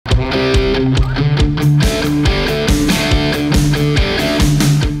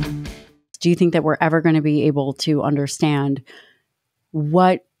do you think that we're ever going to be able to understand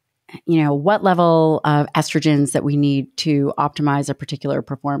what level of estrogens that we need to optimize a particular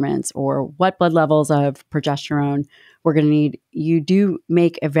performance, or what blood levels of progesterone we're going to need? You do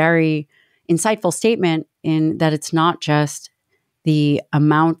make a very insightful statement in that it's not just the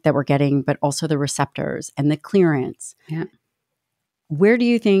amount that we're getting, but also the receptors and the clearance. Yeah. Where do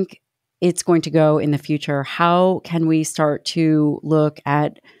you think it's going to go in the future? How can we start to look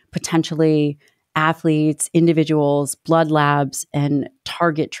at potentially athletes, individuals, blood labs, and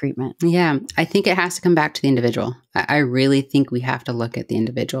target treatment? Yeah, I think it has to come back to the individual. I really think we have to look at the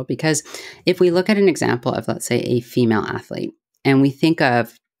individual, because if we look at an example of, let's say, a female athlete, and we think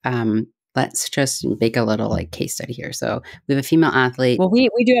of, let's just make a little like case study here. So we have a female athlete. Well, we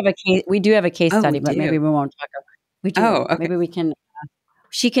do have a case. We do have a case study, but do. maybe we won't talk about. We do. Oh, okay. Maybe we can.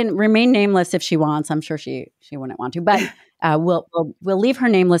 She can remain nameless if she wants. I'm sure she wouldn't want to, but we'll leave her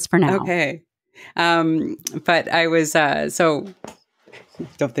nameless for now. Okay. But I was so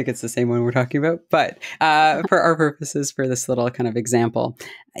don't think it's the same one we're talking about, but for our purposes, for this little kind of example,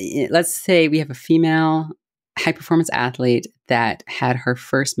 let's say we have a female high performance athlete that had her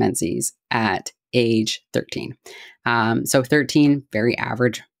first menses at age 13. So 13, very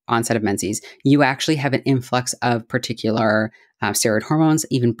average onset of menses. You actually have an influx of particular steroid hormones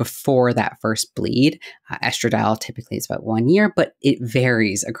even before that first bleed. Estradiol typically is about 1 year, but it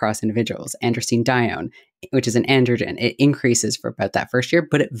varies across individuals. Androstenedione, which is an androgen, it increases for about that first year,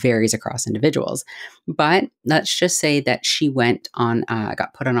 but it varies across individuals. But let's just say that she went on,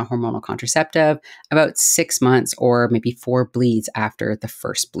 got put on a hormonal contraceptive about 6 months or maybe 4 bleeds after the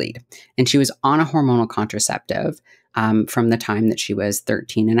first bleed. And she was on a hormonal contraceptive from the time that she was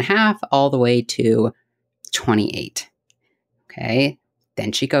 13 and a half all the way to 28. Okay.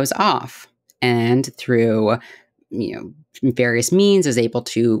 Then she goes off and through, various means is able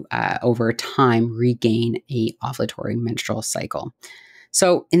to, over time, regain a ovulatory menstrual cycle.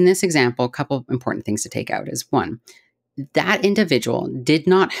 So in this example, a couple of important things to take out is, one, that individual did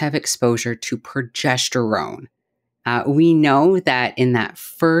not have exposure to progesterone. We know that in that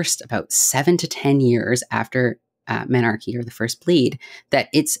first about 7 to 10 years after menarche or the first bleed, that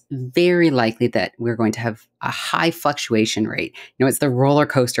it's very likely that we're going to have a high fluctuation rate. It's the roller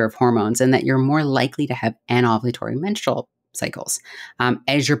coaster of hormones, and that you're more likely to have anovulatory menstrual cycles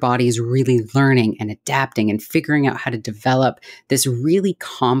as your body is really learning and adapting and figuring out how to develop this really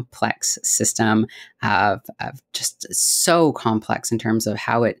complex system of just so complex in terms of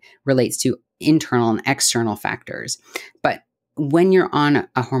how it relates to internal and external factors. But when you're on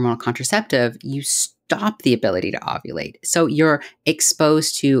a hormonal contraceptive, you stop the ability to ovulate. So you're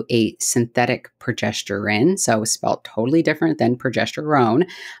exposed to a synthetic progesterone, so spelled totally different than progesterone.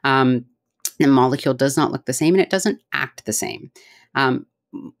 The molecule does not look the same and it doesn't act the same.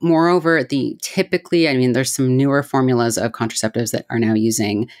 Moreover, there's some newer formulas of contraceptives that are now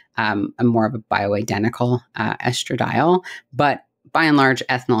using a more of a bioidentical estradiol, but by and large,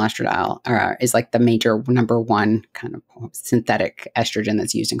 ethinyl estradiol is like the major number one kind of synthetic estrogen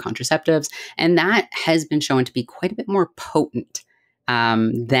that's used in contraceptives. And that has been shown to be quite a bit more potent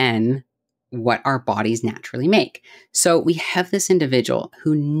than what our bodies naturally make. So we have this individual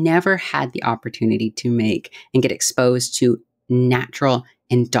who never had the opportunity to make and get exposed to natural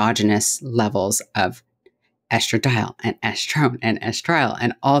endogenous levels of estradiol and estrone and estriol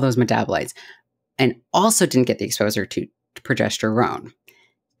and all those metabolites, and also didn't get the exposure to progesterone.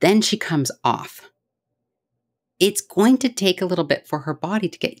 Then she comes off. It's going to take a little bit for her body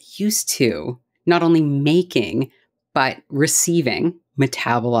to get used to not only making, but receiving,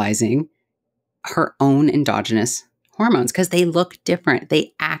 metabolizing her own endogenous hormones, because they look different.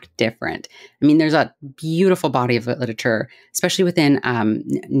 They act different. There's a beautiful body of literature, especially within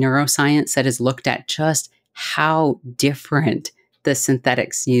neuroscience, that has looked at just how different the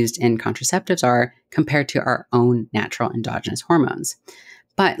synthetics used in contraceptives are compared to our own natural endogenous hormones.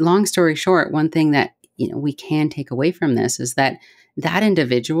 But long story short, one thing that we can take away from this is that that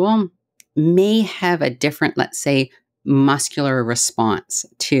individual may have a different, let's say, muscular response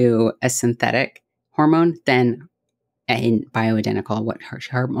to a synthetic hormone than a bioidentical, what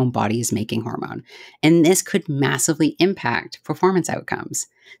her own body is making hormone. And this could massively impact performance outcomes.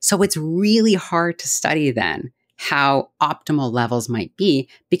 So it's really hard to study then how optimal levels might be,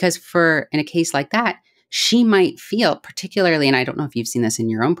 because in a case like that, she might feel particularly, and I don't know if you've seen this in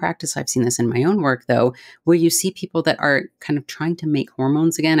your own practice, I've seen this in my own work though, where you see people that are kind of trying to make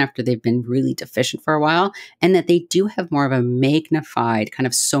hormones again after they've been really deficient for a while, and that they do have more of a magnified kind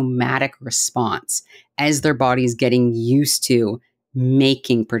of somatic response as their body's getting used to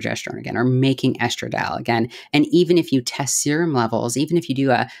making progesterone again or making estradiol again. And even if you test serum levels, even if you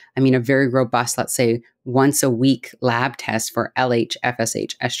do a very robust, let's say once a week lab test for LH,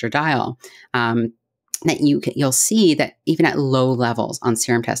 FSH, estradiol, that you'll see that even at low levels on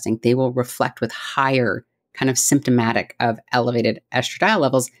serum testing, they will reflect with higher kind of symptomatic of elevated estradiol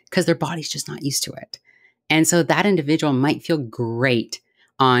levels because their body's just not used to it. And so that individual might feel great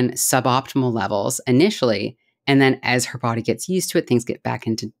on suboptimal levels initially. And then as her body gets used to it, things get back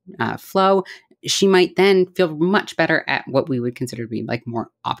into flow. She might then feel much better at what we would consider to be like more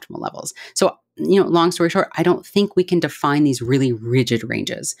optimal levels. So, long story short, I don't think we can define these really rigid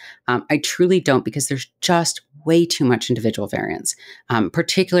ranges. I truly don't, because there's just way too much individual variance,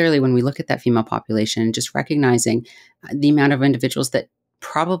 particularly when we look at that female population, just recognizing the amount of individuals that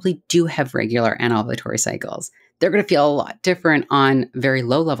probably do have regular anovulatory cycles. They're going to feel a lot different on very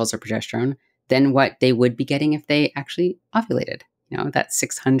low levels of progesterone than what they would be getting if they actually ovulated, that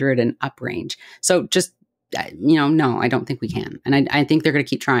 600 and up range. So just, no, I don't think we can. And I think they're going to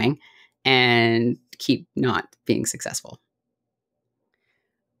keep trying and keep not being successful.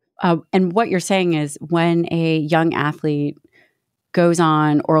 And what you're saying is when a young athlete goes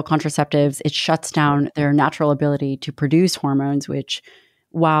on oral contraceptives, it shuts down their natural ability to produce hormones, which,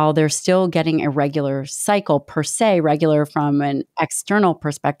 while they're still getting a regular cycle per se, regular from an external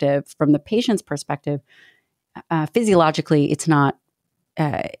perspective, from the patient's perspective, physiologically, it's not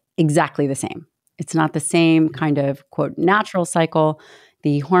exactly the same. It's not the same kind of, quote, natural cycle.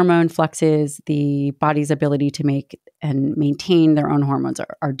 The hormone fluxes, the body's ability to make and maintain their own hormones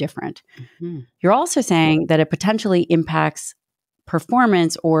are different. Mm-hmm. You're also saying that it potentially impacts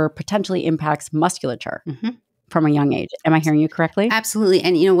performance or potentially impacts musculature. Mm-hmm. From a young age. Am I hearing you correctly? Absolutely.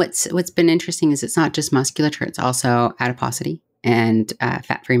 And what's been interesting is it's not just musculature, it's also adiposity and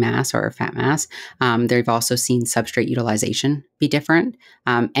fat-free mass or fat mass. They've also seen substrate utilization be different.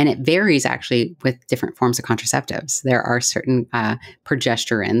 And it varies actually with different forms of contraceptives. There are certain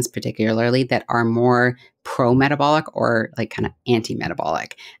progesterones particularly that are more pro-metabolic or like kind of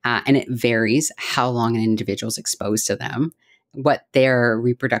anti-metabolic. And it varies how long an individual is exposed to them, what their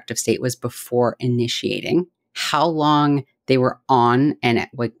reproductive state was before initiating, how long they were on, and at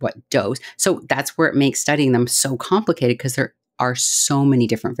what dose. So that's where it makes studying them so complicated, because there are so many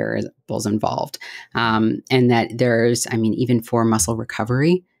different variables involved. And that there's, even for muscle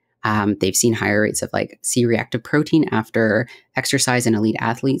recovery, they've seen higher rates of like C-reactive protein after exercise in elite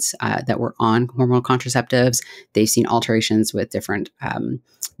athletes that were on hormonal contraceptives. They've seen alterations with different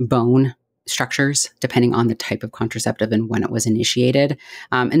bone structures depending on the type of contraceptive and when it was initiated.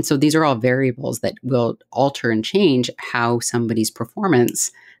 And so these are all variables that will alter and change how somebody's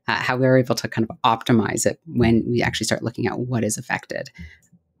performance, how we're able to kind of optimize it when we actually start looking at what is affected.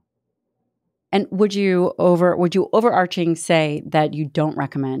 And would you overarching say that you don't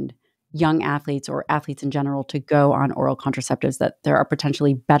recommend young athletes or athletes in general to go on oral contraceptives, that there are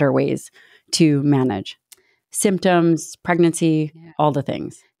potentially better ways to manage symptoms, pregnancy, all the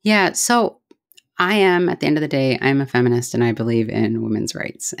things? Yeah. So at the end of the day, I'm a feminist and I believe in women's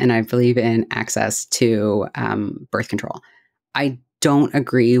rights and I believe in access to birth control. I don't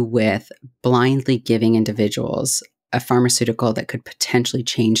agree with blindly giving individuals a pharmaceutical that could potentially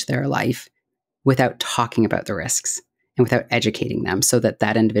change their life without talking about the risks and without educating them so that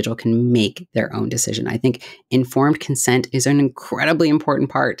that individual can make their own decision. I think informed consent is an incredibly important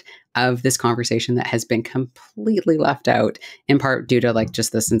part of this conversation that has been completely left out, in part due to like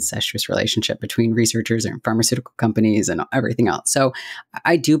just this incestuous relationship between researchers and pharmaceutical companies and everything else. So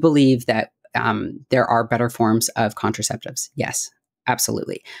I do believe that there are better forms of contraceptives. Yes,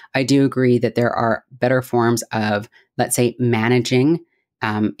 absolutely. I do agree that there are better forms of, let's say, managing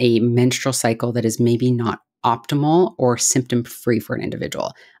a menstrual cycle that is maybe not optimal or symptom-free for an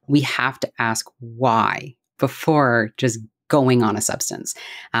individual. We have to ask why before just going on a substance.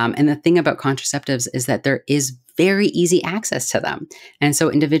 And the thing about contraceptives is that there is very easy access to them. And so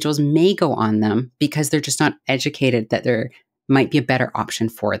individuals may go on them because they're just not educated that there might be a better option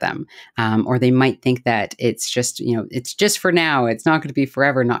for them. Or they might think that it's just, it's just for now, it's not going to be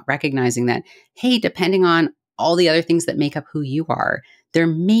forever, not recognizing that, hey, depending on all the other things that make up who you are, there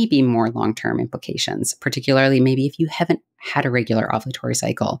may be more long-term implications, particularly maybe if you haven't had a regular ovulatory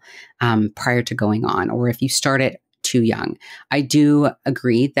cycle prior to going on, or if you start it too young. I do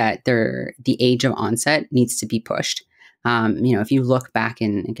agree that the age of onset needs to be pushed. If you look back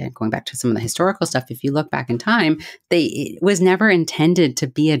in, again, going back to some of the historical stuff, if you look back in time, it was never intended to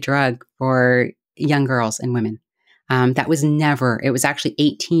be a drug for young girls and women. It was actually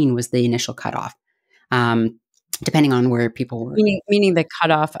 18 was the initial cutoff. depending on where people were. Meaning the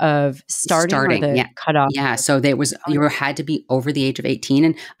cutoff of starting or the yeah. cutoff? Yeah. So there was, you had to be over the age of 18.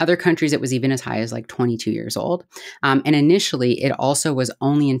 In other countries, it was even as high as like 22 years old. And initially, it also was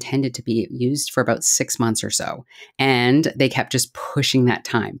only intended to be used for about 6 months or so. And they kept just pushing that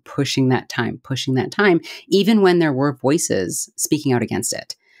time, even when there were voices speaking out against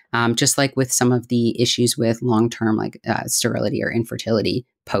it. Just like with some of the issues with long-term like sterility or infertility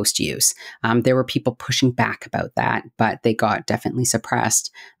post-use. There were people pushing back about that, but they got definitely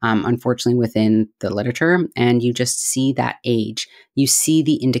suppressed, unfortunately, within the literature. And you just see that age. You see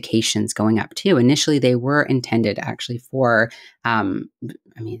the indications going up too. Initially, they were intended actually for,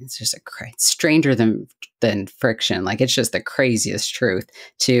 it's just stranger than friction. Like, it's just the craziest truth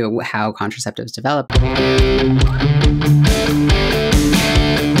to how contraceptives develop.